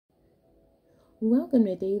Welcome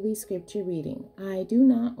to Daily Scripture Reading. I do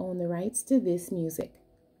not own the rights to this music.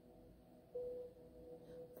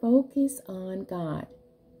 Focus on God.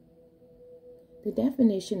 The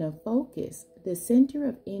definition of focus, the center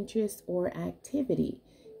of interest or activity,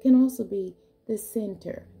 can also be the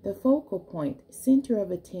center, the focal point, center of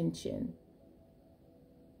attention.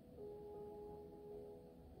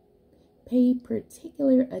 Pay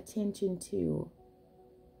particular attention to.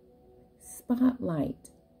 Spotlight.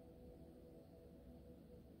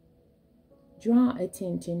 Draw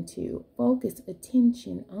attention to, focus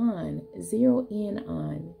attention on, zero in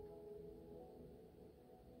on.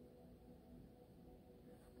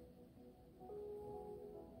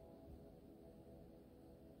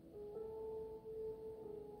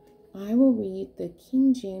 I will read the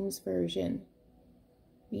King James Version,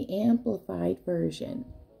 the Amplified Version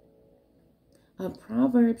of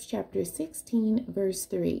Proverbs chapter 16, verse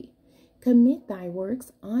 3. Commit thy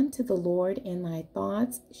works unto the Lord, and thy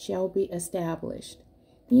thoughts shall be established.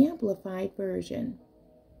 The Amplified Version.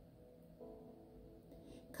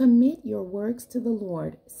 Commit your works to the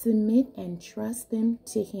Lord, submit and trust them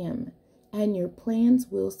to Him, and your plans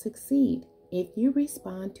will succeed if you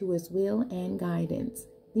respond to His will and guidance.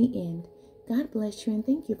 The end. God bless you, and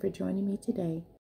thank you for joining me today.